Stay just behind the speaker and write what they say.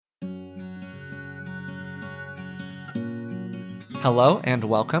Hello and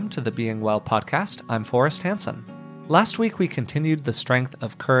welcome to the Being Well podcast. I'm Forrest Hansen. Last week we continued the strength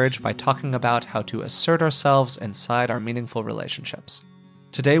of courage by talking about how to assert ourselves inside our meaningful relationships.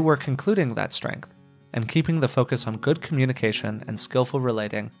 Today we're concluding that strength and keeping the focus on good communication and skillful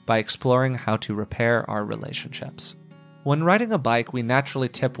relating by exploring how to repair our relationships. When riding a bike, we naturally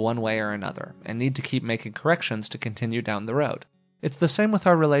tip one way or another and need to keep making corrections to continue down the road. It's the same with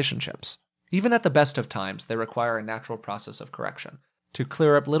our relationships. Even at the best of times, they require a natural process of correction to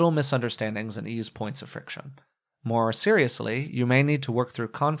clear up little misunderstandings and ease points of friction. More seriously, you may need to work through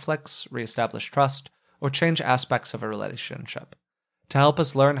conflicts, reestablish trust, or change aspects of a relationship. To help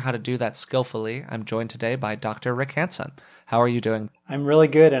us learn how to do that skillfully, I'm joined today by Dr. Rick Hansen. How are you doing? I'm really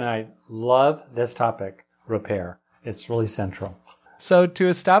good, and I love this topic, repair. It's really central. So to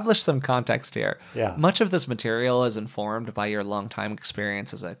establish some context here, Yeah. Much of this material is informed by your long-time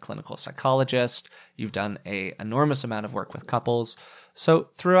experience as a clinical psychologist. You've done an enormous amount of work with couples. So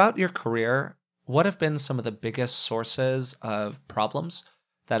throughout your career, what have been some of the biggest sources of problems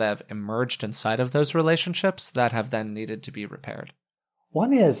that have emerged inside of those relationships that have then needed to be repaired?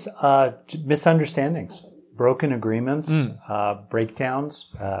 One is misunderstandings, broken agreements,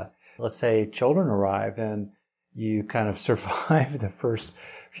 breakdowns. Let's say children arrive and you kind of survive the first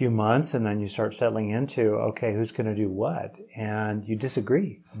few months, and then you start settling into, okay, who's going to do what? And you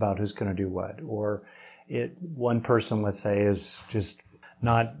disagree about who's going to do what. Or one person, let's say, is just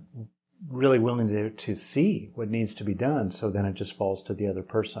not really willing to see what needs to be done, so then it just falls to the other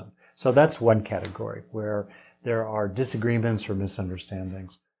person. So that's one category where there are disagreements or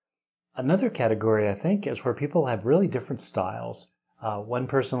misunderstandings. Another category, I think, is where people have really different styles. One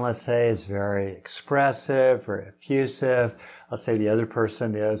person, let's say, is very expressive, very effusive. Let's say the other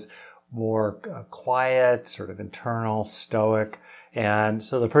person is more quiet, sort of internal, stoic. And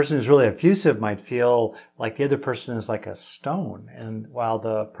so the person who's really effusive might feel like the other person is like a stone. And while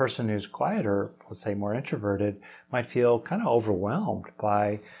the person who's quieter, let's say more introverted, might feel kind of overwhelmed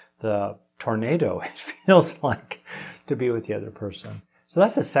by the tornado it feels like to be with the other person. So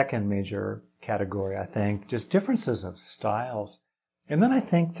that's the second major category, I think, just differences of styles. And then I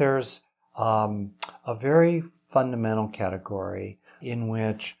think there's a very fundamental category in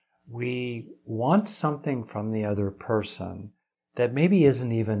which we want something from the other person that maybe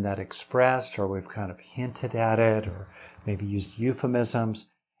isn't even that expressed, or we've kind of hinted at it, or maybe used euphemisms,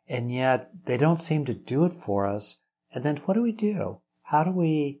 and yet they don't seem to do it for us. And then what do? How do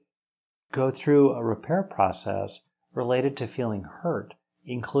we go through a repair process related to feeling hurt,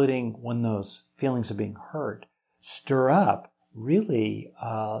 including when those feelings of being hurt stir up really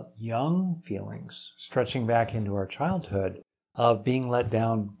young feelings stretching back into our childhood of being let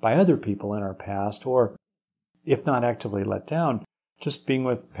down by other people in our past, or if not actively let down, just being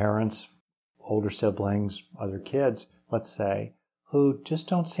with parents, older siblings, other kids, let's say, who just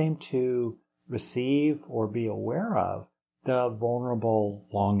don't seem to receive or be aware of the vulnerable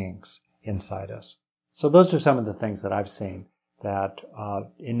longings inside us. So those are some of the things that I've seen that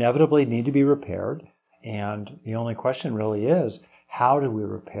inevitably need to be repaired. And the only question really is, how do we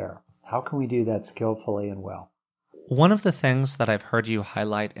repair? How can we do that skillfully and well? One of the things that I've heard you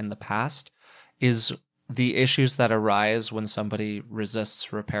highlight in the past is the issues that arise when somebody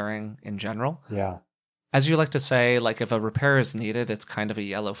resists repairing in general. Yeah. As you like to say, like if a repair is needed, it's kind of a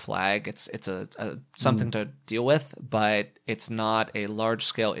yellow flag. It's a something to deal with, but it's not a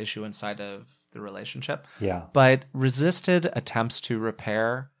large-scale issue inside of the relationship. Yeah. But resisted attempts to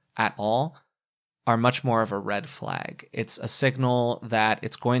repair at all are much more of a red flag. It's a signal that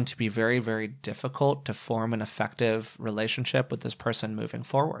it's going to be very, very difficult to form an effective relationship with this person moving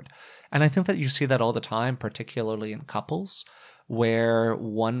forward. And I think that you see that all the time, particularly in couples, where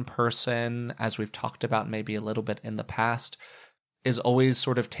one person, as we've talked about maybe a little bit in the past, is always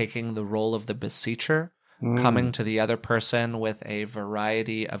sort of taking the role of the beseecher, coming to the other person with a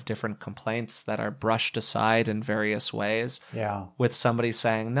variety of different complaints that are brushed aside in various ways. Yeah. With somebody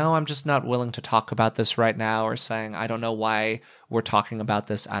saying, no, I'm just not willing to talk about this right now, or saying, I don't know why we're talking about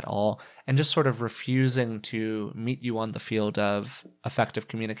this at all, and just sort of refusing to meet you on the field of effective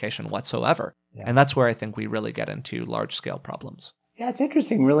communication whatsoever. Yeah. And that's where I think we really get into large-scale problems. Yeah, it's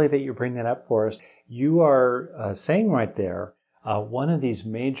interesting really that you bring that up for us. You are saying right there, one of these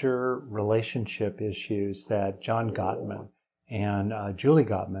major relationship issues that John Gottman and Julie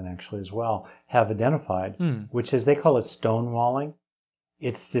Gottman actually as well have identified, which is they call it stonewalling.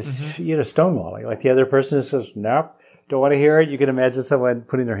 It's just, stonewalling. Like the other person says, nope, don't want to hear it. You can imagine someone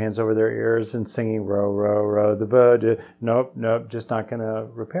putting their hands over their ears and singing, row, row, row the boat. Nope, just not going to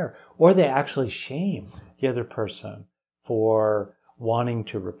repair. Or they actually shame the other person for wanting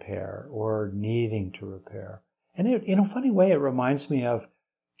to repair or needing to repair. And in a funny way, it reminds me of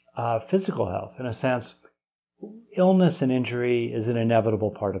physical health. In a sense, illness and injury is an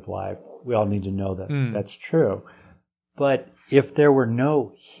inevitable part of life. We all need to know that that's true. But if there were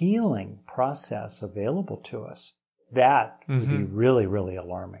no healing process available to us, that would be really, really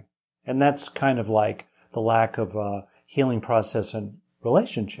alarming. And that's kind of like the lack of a healing process in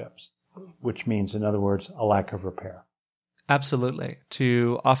relationships, which means, in other words, a lack of repair. Absolutely.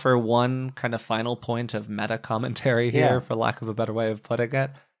 To offer one kind of final point of meta commentary here, for lack of a better way of putting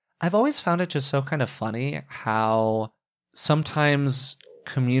it, I've always found it just so kind of funny how sometimes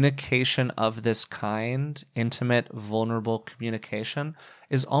communication of this kind, intimate, vulnerable communication,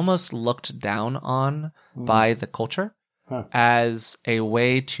 is almost looked down on by the culture as a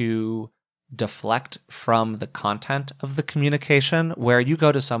way to deflect from the content of the communication, where you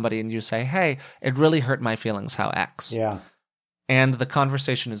go to somebody and you say, hey, it really hurt my feelings how X. Yeah. And the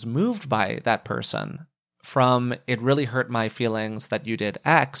conversation is moved by that person from it really hurt my feelings that you did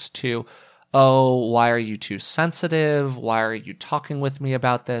X to, oh, why are you too sensitive? Why are you talking with me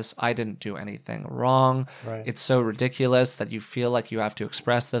about this? I didn't do anything wrong. Right. It's so ridiculous that you feel like you have to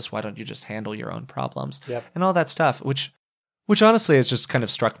express this. Why don't you just handle your own problems? Yep. And all that stuff, which honestly has just kind of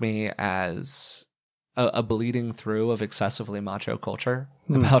struck me as a bleeding through of excessively macho culture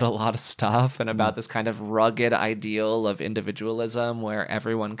about a lot of stuff and about this kind of rugged ideal of individualism where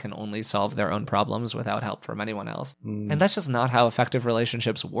everyone can only solve their own problems without help from anyone else. And that's just not how effective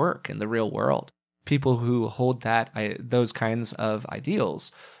relationships work in the real world. People who hold those kinds of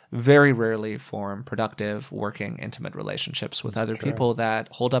ideals very rarely form productive, working, intimate relationships with other people that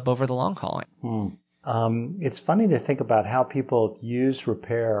hold up over the long haul. It's funny to think about how people use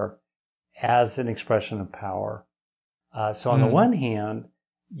repair as an expression of power. So on the one hand,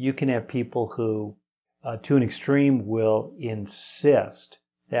 you can have people who, to an extreme, will insist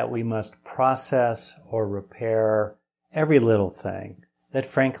that we must process or repair every little thing that,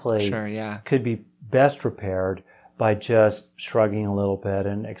 frankly, could be best repaired by just shrugging a little bit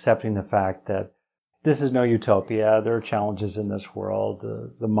and accepting the fact that this is no utopia. There are challenges in this world.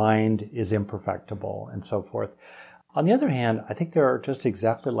 The mind is imperfectible and so forth. On the other hand, I think there are, just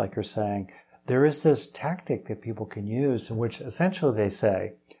exactly like you're saying, there is this tactic that people can use in which essentially they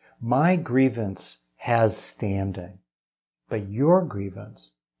say, my grievance has standing, but your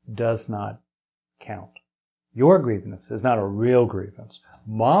grievance does not count. Your grievance is not a real grievance.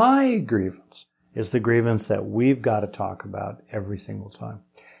 My grievance is the grievance that we've got to talk about every single time.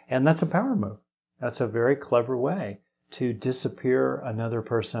 And that's a power move. That's a very clever way to disappear another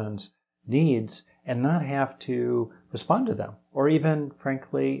person's needs and not have to respond to them or even,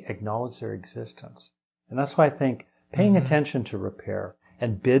 frankly, acknowledge their existence. And that's why I think paying attention to repair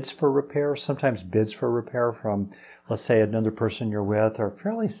and bids for repair, sometimes bids for repair from, let's say, another person you're with, are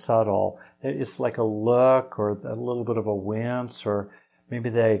fairly subtle. It's like a look or a little bit of a wince, or maybe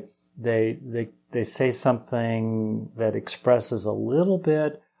they say something that expresses a little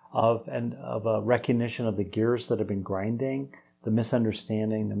bit of a recognition of the gears that have been grinding, the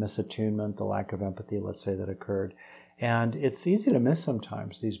misunderstanding, the misattunement, the lack of empathy, let's say, that occurred. And it's easy to miss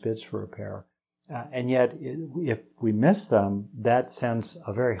sometimes these bids for repair. And yet, if we miss them, that sends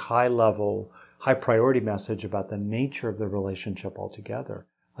a very high priority message about the nature of the relationship altogether.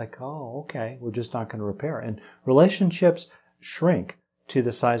 Like, oh, okay, we're just not going to repair. And relationships shrink to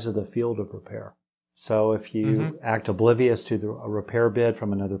the size of the field of repair. So if you act oblivious to a repair bid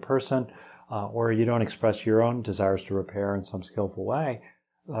from another person, or you don't express your own desires to repair in some skillful way,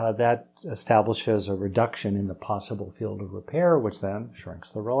 that establishes a reduction in the possible field of repair, which then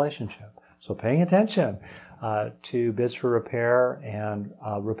shrinks the relationship. So paying attention to bids for repair and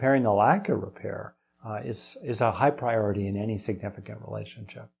repairing the lack of repair is a high priority in any significant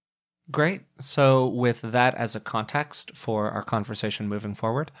relationship. Great. So with that as a context for our conversation moving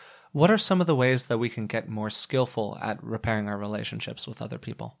forward, what are some of the ways that we can get more skillful at repairing our relationships with other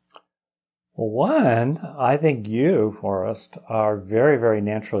people? Well, one, I think you, Forrest, are very, very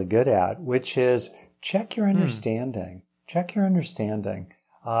naturally good at, which is check your understanding. Check your understanding.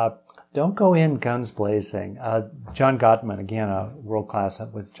 Don't go in guns blazing. John Gottman, again, a world-class,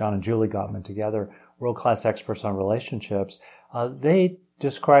 with John and Julie Gottman together, world-class experts on relationships, they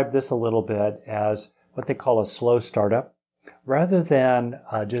describe this a little bit as what they call a slow startup. Rather than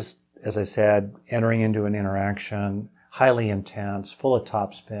just, as I said, entering into an interaction, highly intense, full of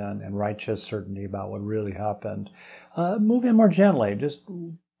topspin and righteous certainty about what really happened, move in more gently. Just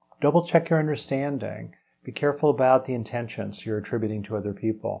double check your understanding. Be careful about the intentions you're attributing to other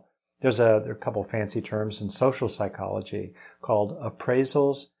people. There are a couple fancy terms in social psychology called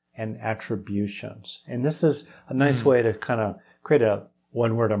appraisals and attributions. And this is a nice way to kind of create a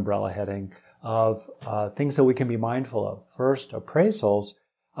one-word umbrella heading. of things that we can be mindful of. First, appraisals.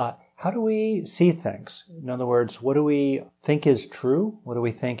 How do we see things? In other words, what do we think is true? What do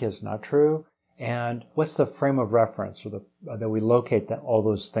we think is not true? And what's the frame of reference or that we locate all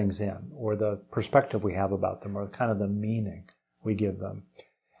those things in, or the perspective we have about them, or kind of the meaning we give them?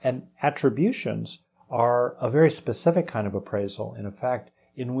 And attributions are a very specific kind of appraisal, in effect,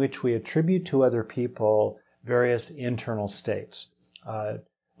 in which we attribute to other people various internal states.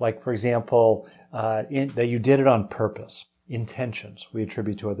 Like, for example, that you did it on purpose. Intentions we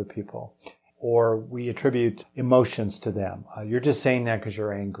attribute to other people. Or we attribute emotions to them. You're just saying that because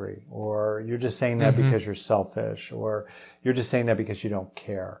you're angry. Or you're just saying that because you're selfish. Or you're just saying that because you don't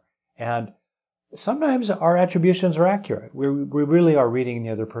care. And sometimes our attributions are accurate. We really are reading the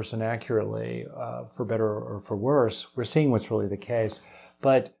other person accurately, for better or for worse. We're seeing what's really the case.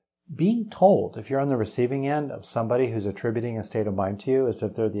 But being told, if you're on the receiving end of somebody who's attributing a state of mind to you as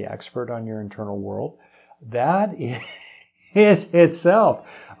if they're the expert on your internal world, that is itself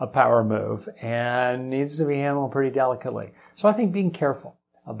a power move and needs to be handled pretty delicately. So I think being careful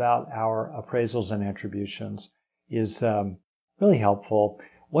about our appraisals and attributions is really helpful.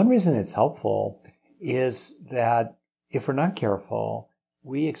 One reason it's helpful is that if we're not careful,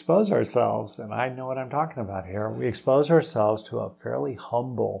 we expose ourselves, and I know what I'm talking about here, we expose ourselves to a fairly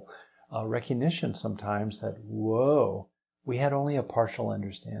humble recognition sometimes that, whoa, we had only a partial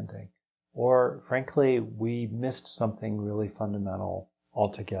understanding. Or, frankly, we missed something really fundamental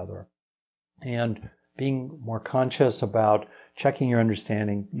altogether. And being more conscious about checking your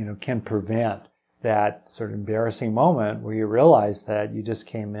understanding, can prevent that sort of embarrassing moment where you realize that you just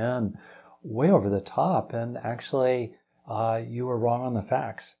came in way over the top and actually you were wrong on the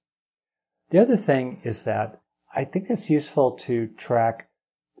facts. The other thing is that I think it's useful to track,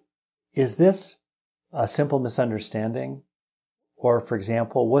 is this a simple misunderstanding? Or, for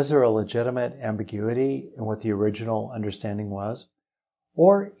example, was there a legitimate ambiguity in what the original understanding was?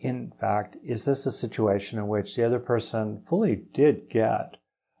 Or, in fact, is this a situation in which the other person fully did get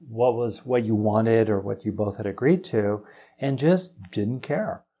what you wanted or what you both had agreed to and just didn't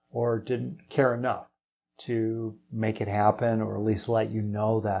care or didn't care enough to make it happen or at least let you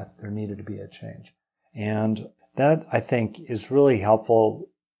know that there needed to be a change? And that, I think, is really helpful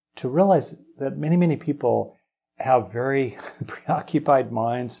to realize that many, many people have very preoccupied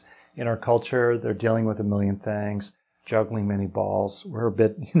minds in our culture. They're dealing with a million things, juggling many balls. We're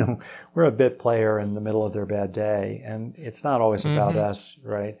a bit player in the middle of their bad day. And it's not always about us,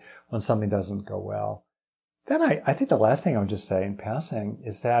 right? When something doesn't go well. Then I think the last thing I would just say in passing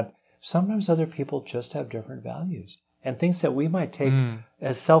is that sometimes other people just have different values and things that we might take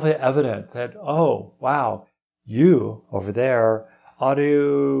as self-evident that, oh, wow, you over there ought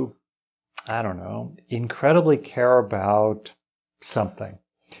to, I don't know, incredibly care about something.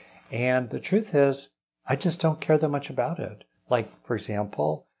 And the truth is, I just don't care that much about it. Like, for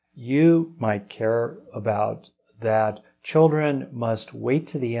example, you might care about that children must wait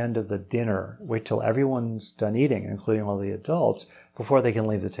to the end of the dinner, wait till everyone's done eating, including all the adults, before they can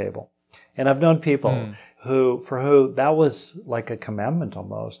leave the table. And I've known people for who that was like a commandment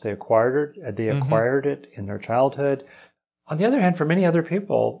almost. They acquired it in their childhood. On the other hand, for many other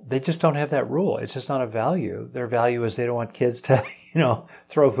people, they just don't have that rule. It's just not a value. Their value is they don't want kids to,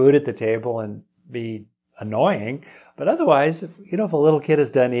 throw food at the table and be annoying. But otherwise, if a little kid is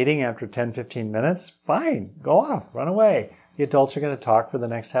done eating after 10, 15 minutes, fine, go off, run away. The adults are going to talk for the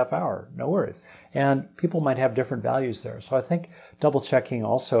next half hour. No worries. And people might have different values there. So I think double checking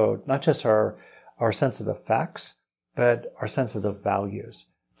also, not just our sense of the facts, but our sense of the values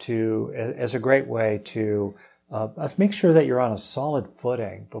as a great way to let's make sure that you're on a solid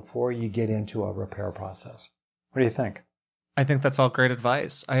footing before you get into a repair process. What do you think? I think that's all great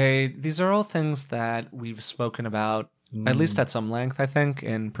advice. These are all things that we've spoken about, at least at some length, I think,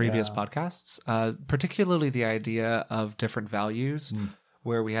 in previous podcasts, particularly the idea of different values,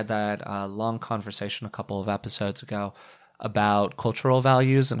 where we had that long conversation a couple of episodes ago about cultural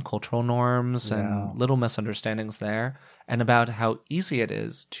values and cultural norms and little misunderstandings there, and about how easy it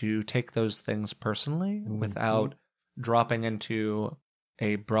is to take those things personally without dropping into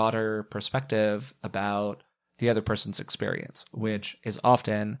a broader perspective about the other person's experience, which is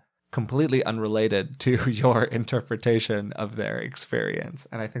often completely unrelated to your interpretation of their experience.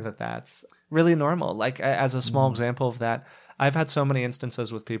 And I think that that's really normal. Like, as a small example of that, I've had so many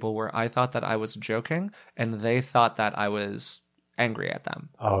instances with people where I thought that I was joking and they thought that I was angry at them.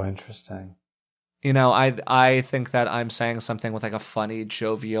 Oh, interesting. I think that I'm saying something with like a funny,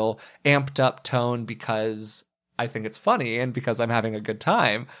 jovial, amped up tone because I think it's funny and because I'm having a good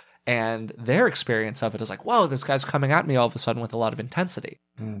time. And their experience of it is like, whoa, this guy's coming at me all of a sudden with a lot of intensity.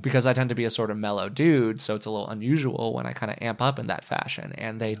 Because I tend to be a sort of mellow dude, so it's a little unusual when I kind of amp up in that fashion.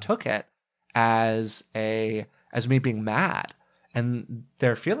 And they took it as me being mad, and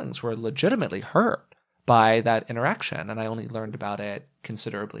their feelings were legitimately hurt by that interaction. And I only learned about it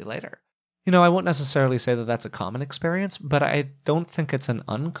considerably later. I won't necessarily say that that's a common experience, but I don't think it's an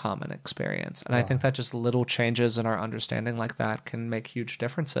uncommon experience. And I think that just little changes in our understanding like that can make huge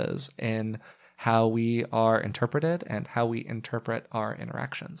differences in how we are interpreted and how we interpret our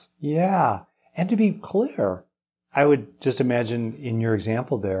interactions. Yeah. And to be clear, I would just imagine in your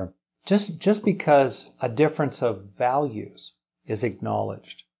example there, just because a difference of values is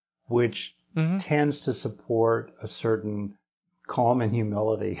acknowledged, which tends to support a certain calm and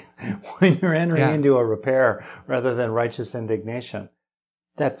humility when you're entering into a repair rather than righteous indignation.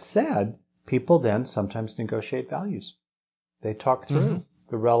 That said, people then sometimes negotiate values. They talk through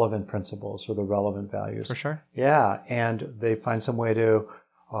the relevant principles or the relevant values. For sure. Yeah, and they find some way to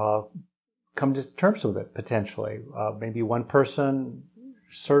come to terms with it, potentially. Maybe one person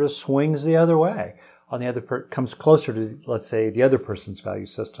sort of swings the other way. On the other comes closer to, let's say, the other person's value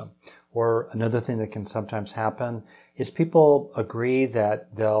system. Or another thing that can sometimes happen is people agree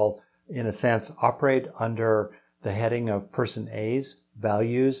that they'll, in a sense, operate under the heading of person A's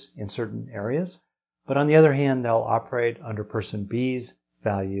values in certain areas. But on the other hand, they'll operate under person B's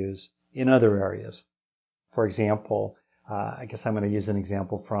values in other areas. For example, I guess I'm going to use an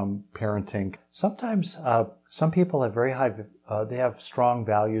example from parenting. Sometimes some people have they have strong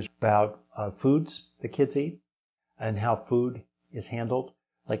values about foods the kids eat and how food is handled,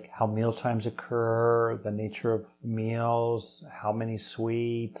 like how meal times occur, the nature of meals, how many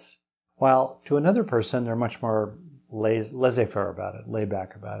sweets. While to another person, they're much more laissez-faire about it, laid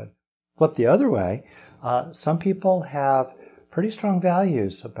back about it. Flip the other way, some people have pretty strong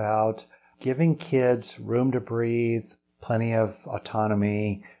values about giving kids room to breathe, plenty of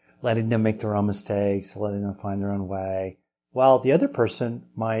autonomy, letting them make their own mistakes, letting them find their own way. While the other person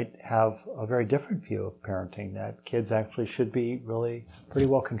might have a very different view of parenting, that kids actually should be really pretty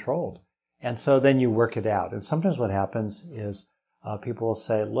well controlled. And so then you work it out. And sometimes what happens is people will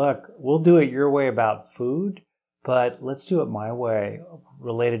say, look, we'll do it your way about food, but let's do it my way,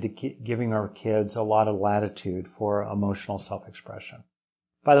 related to giving our kids a lot of latitude for emotional self-expression.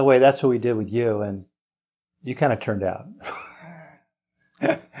 By the way, that's what we did with you, and you kind of turned out.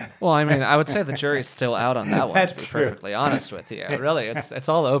 Well, I mean, I would say the jury's still out on that one, That's to be true. perfectly honest with you. Really, it's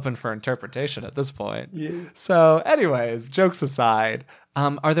all open for interpretation at this point. Yeah. So anyways, jokes aside,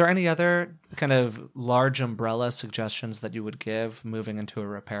 are there any other kind of large umbrella suggestions that you would give moving into a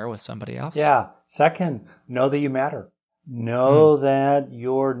repair with somebody else? Yeah. Second, know that you matter. Know that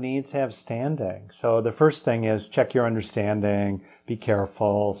your needs have standing. So the first thing is check your understanding, be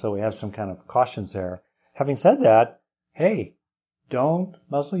careful. So we have some kind of cautions there. Having said that, hey, don't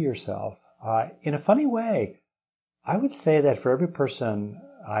muzzle yourself. In a funny way, I would say that for every person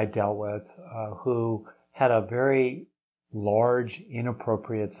I dealt with who had a very large,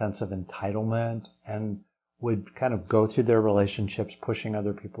 inappropriate sense of entitlement and would kind of go through their relationships pushing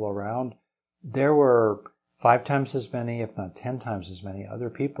other people around, there were 5 times as many, if not 10 times as many other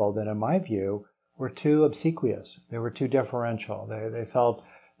people that, in my view, were too obsequious. They were too deferential. They felt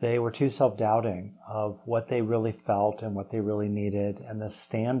they were too self-doubting of what they really felt and what they really needed and the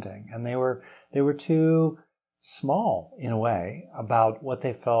standing. And they were too small, in a way, about what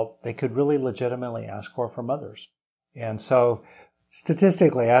they felt they could really legitimately ask for from others. And so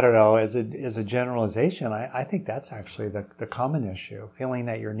statistically, I don't know, as a generalization, I think that's actually the common issue, feeling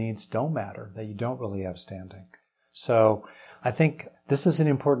that your needs don't matter, that you don't really have standing. So I think this is an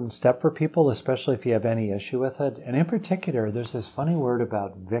important step for people, especially if you have any issue with it. And in particular, there's this funny word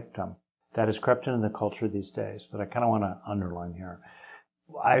about victim that has crept into the culture these days that I kind of want to underline here.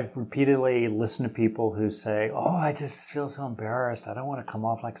 I've repeatedly listened to people who say, oh, I just feel so embarrassed. I don't want to come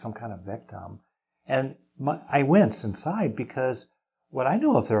off like some kind of victim. And I wince inside because what I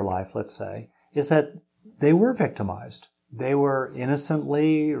know of their life, let's say, is that they were victimized. They were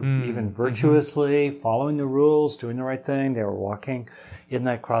innocently, even virtuously, following the rules, doing the right thing. They were walking in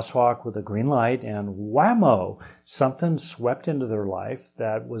that crosswalk with a green light, and whammo, something swept into their life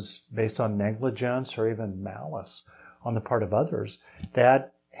that was based on negligence or even malice on the part of others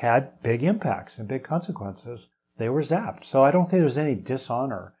that had big impacts and big consequences. They were zapped. So I don't think there's any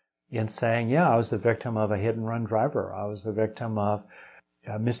dishonor in saying, yeah, I was the victim of a hit-and-run driver. I was the victim of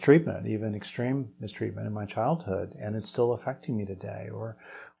mistreatment, even extreme mistreatment in my childhood, and it's still affecting me today. Or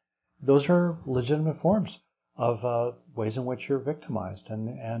those are legitimate forms of ways in which you're victimized,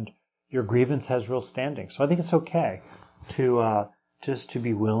 and your grievance has real standing. So I think it's okay to just to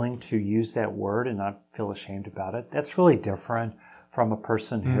be willing to use that word and not feel ashamed about it. That's really different from a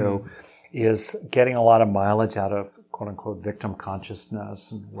person who is getting a lot of mileage out of quote unquote victim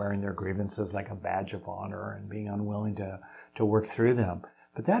consciousness and wearing their grievances like a badge of honor and being unwilling to work through them.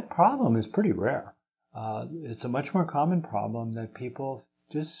 But that problem is pretty rare. It's a much more common problem that people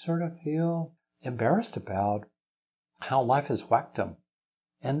just sort of feel embarrassed about how life has whacked them.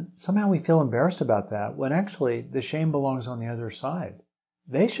 And somehow we feel embarrassed about that when actually the shame belongs on the other side.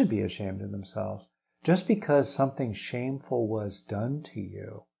 They should be ashamed of themselves. Just because something shameful was done to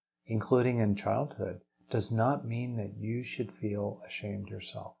you, including in childhood, does not mean that you should feel ashamed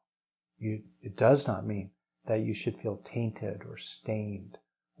yourself. It does not mean that you should feel tainted or stained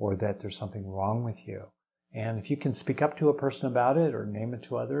or that there's something wrong with you. And if you can speak up to a person about it or name it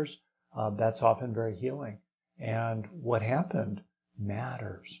to others, that's often very healing. And what happened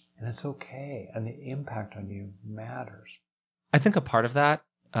matters, and it's okay, and the impact on you matters. I think a part of that,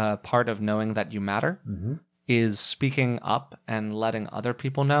 part of knowing that you matter, is speaking up and letting other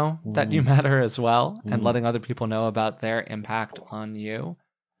people know that you matter as well, and letting other people know about their impact on you.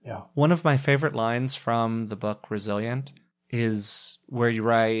 Yeah. One of my favorite lines from the book Resilient is where you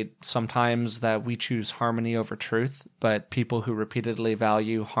write sometimes that we choose harmony over truth, but people who repeatedly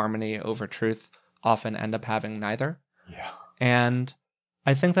value harmony over truth often end up having neither. Yeah. And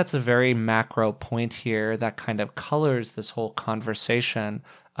I think that's a very macro point here that kind of colors this whole conversation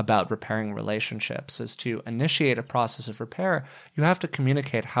about repairing relationships. Is to initiate a process of repair, you have to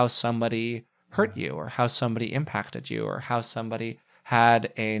communicate how somebody hurt you or how somebody impacted you or how somebody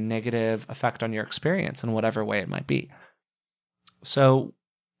had a negative effect on your experience in whatever way it might be. So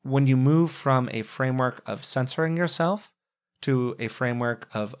when you move from a framework of censoring yourself to a framework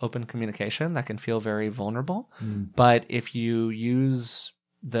of open communication, that can feel very vulnerable. But if you use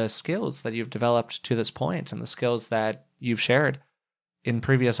the skills that you've developed to this point and the skills that you've shared in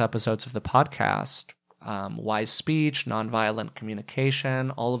previous episodes of the podcast, wise speech, nonviolent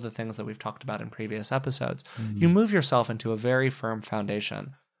communication, all of the things that we've talked about in previous episodes, you move yourself into a very firm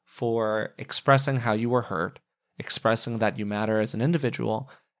foundation for expressing how you were hurt, expressing that you matter as an individual,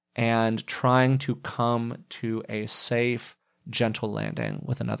 and trying to come to a safe, gentle landing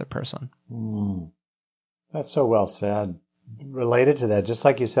with another person. That's so well said. Related to that, just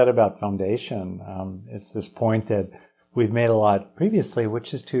like you said about foundation, it's this point that we've made a lot previously,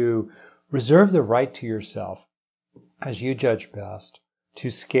 which is to reserve the right to yourself, as you judge best, to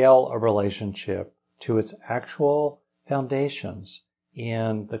scale a relationship to its actual foundations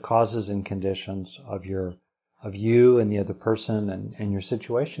in the causes and conditions of you and the other person and your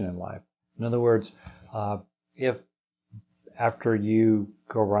situation in life. In other words, if after you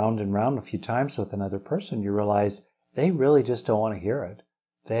go round and round a few times with another person, you realize they really just don't want to hear it.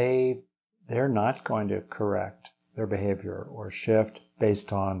 They're not going to correct their behavior or shift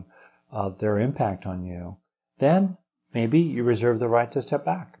based on their impact on you. Then maybe you reserve the right to step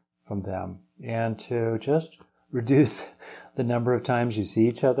back from them and to just reduce the number of times you see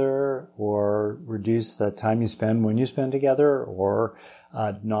each other, or reduce the time you spend when you spend together, or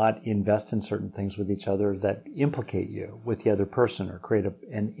not invest in certain things with each other that implicate you with the other person or create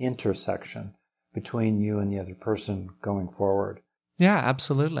an intersection between you and the other person going forward. Yeah,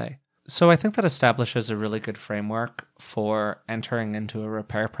 absolutely. So I think that establishes a really good framework for entering into a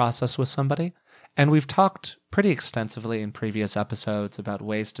repair process with somebody. And we've talked pretty extensively in previous episodes about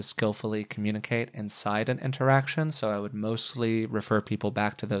ways to skillfully communicate inside an interaction. So I would mostly refer people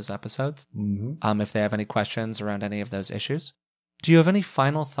back to those episodes if they have any questions around any of those issues. Do you have any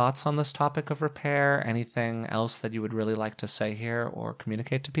final thoughts on this topic of repair? Anything else that you would really like to say here or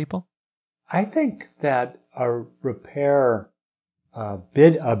communicate to people? I think that a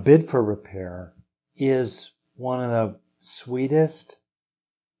bid for repair is one of the sweetest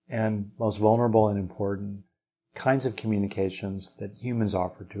and most vulnerable and important kinds of communications that humans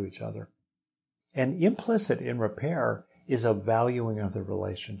offer to each other. And implicit in repair is a valuing of the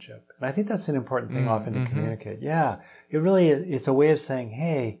relationship. And I think that's an important thing often to communicate. Yeah, it really is a way of saying,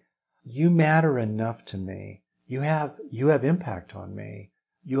 hey, you matter enough to me. You have impact on me.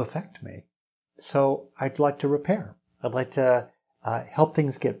 You affect me. So I'd like to repair. I'd like to help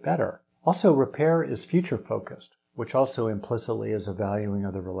things get better. Also, repair is future focused, which also implicitly is a valuing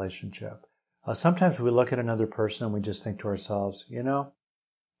of the relationship. Sometimes we look at another person and we just think to ourselves,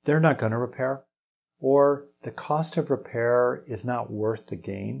 they're not going to repair, or the cost of repair is not worth the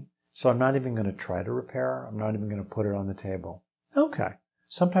gain, so I'm not even going to try to repair. I'm not even going to put it on the table. Okay.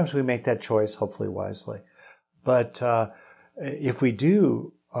 Sometimes we make that choice, hopefully wisely. But if we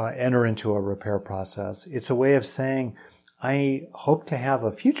do enter into a repair process, it's a way of saying, I hope to have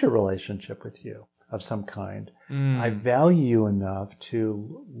a future relationship with you. of some kind. I value you enough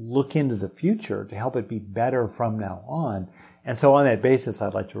to look into the future to help it be better from now on. And so on that basis,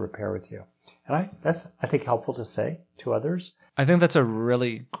 I'd like to repair with you. And that's, I think, helpful to say to others. I think that's a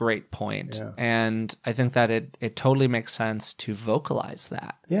really great point. Yeah. And I think that it totally makes sense to vocalize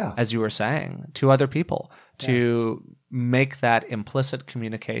that, Yeah. as you were saying, to other people, to make that implicit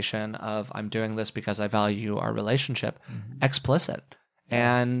communication of, I'm doing this because I value our relationship, explicit.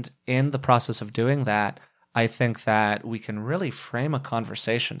 And in the process of doing that, I think that we can really frame a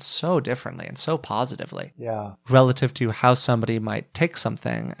conversation so differently and so positively relative to how somebody might take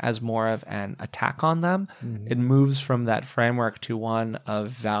something as more of an attack on them. It moves from that framework to one of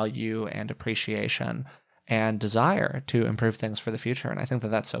value and appreciation and desire to improve things for the future. And I think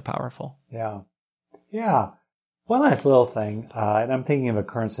that that's so powerful. Yeah. Yeah. One last little thing, and I'm thinking of a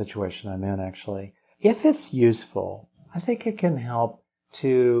current situation I'm in, actually. If it's useful, I think it can help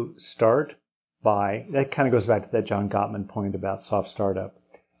to start by, that kind of goes back to that John Gottman point about soft startup.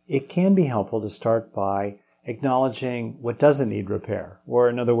 It can be helpful to start by acknowledging what doesn't need repair, or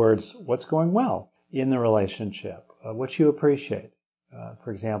in other words, what's going well in the relationship, what you appreciate.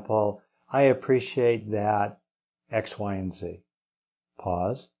 For example, I appreciate that X, Y, and Z.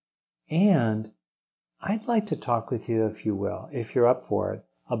 Pause. And I'd like to talk with you, if you will, if you're up for it,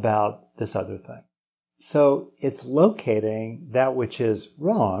 about this other thing. So it's locating that which is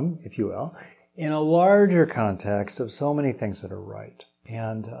wrong, if you will, in a larger context of so many things that are right.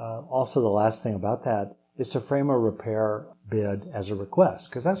 And also the last thing about that is to frame a repair bid as a request,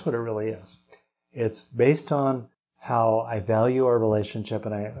 because that's what it really is. It's based on how I value our relationship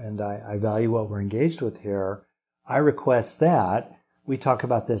and I value what we're engaged with here. I request that we talk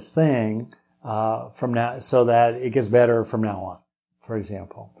about this thing from now, so that it gets better from now on, for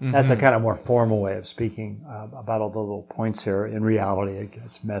example. That's a kind of more formal way of speaking about all the little points here. In reality, it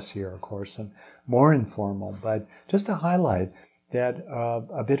gets messier, of course, and more informal. But just to highlight that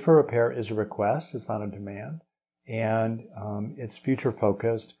a bid for repair is a request, it's not a demand, and it's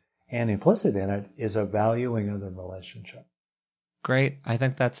future-focused, and implicit in it is a valuing of the relationship. Great. I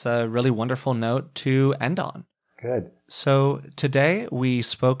think that's a really wonderful note to end on. Good. So today we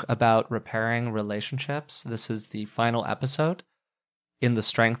spoke about repairing relationships. This is the final episode in the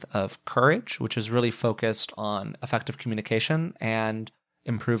strength of courage, which is really focused on effective communication and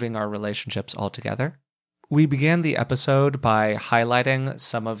improving our relationships altogether. We began the episode by highlighting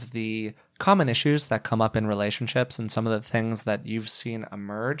some of the common issues that come up in relationships and some of the things that you've seen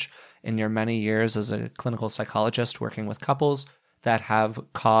emerge in your many years as a clinical psychologist working with couples that have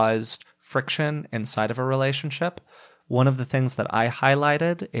caused friction inside of a relationship. One of the things that I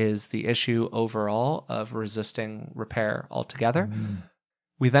highlighted is the issue overall of resisting repair altogether.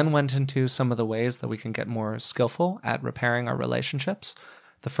 We then went into some of the ways that we can get more skillful at repairing our relationships.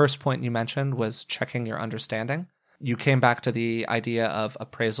 The first point you mentioned was checking your understanding. You came back to the idea of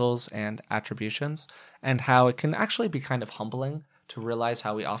appraisals and attributions and how it can actually be kind of humbling to realize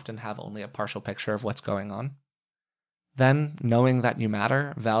how we often have only a partial picture of what's going on. Then, knowing that you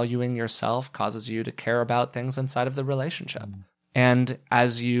matter, valuing yourself causes you to care about things inside of the relationship. And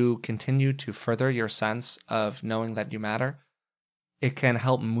as you continue to further your sense of knowing that you matter, it can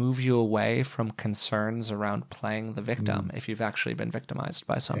help move you away from concerns around playing the victim if you've actually been victimized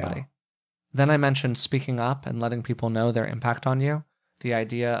by somebody. Then I mentioned speaking up and letting people know their impact on you. The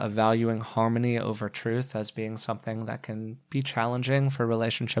idea of valuing harmony over truth as being something that can be challenging for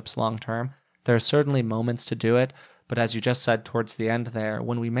relationships long term. There are certainly moments to do it, but as you just said towards the end there,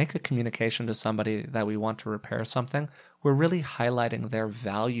 when we make a communication to somebody that we want to repair something, we're really highlighting their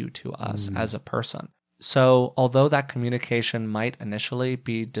value to us as a person. So although that communication might initially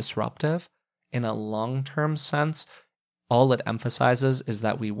be disruptive, in a long-term sense, all it emphasizes is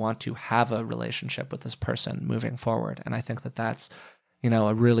that we want to have a relationship with this person moving forward. And I think that that's,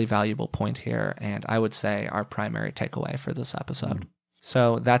 a really valuable point here. And I would say our primary takeaway for this episode.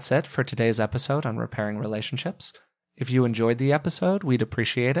 So that's it for today's episode on repairing relationships. If you enjoyed the episode, we'd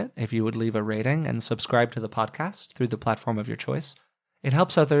appreciate it if you would leave a rating and subscribe to the podcast through the platform of your choice. It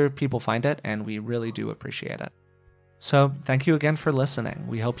helps other people find it, and we really do appreciate it. So thank you again for listening.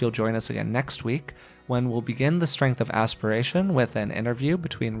 We hope you'll join us again next week when we'll begin The Strength of Aspiration with an interview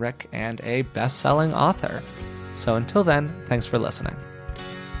between Rick and a best-selling author. So until then, thanks for listening.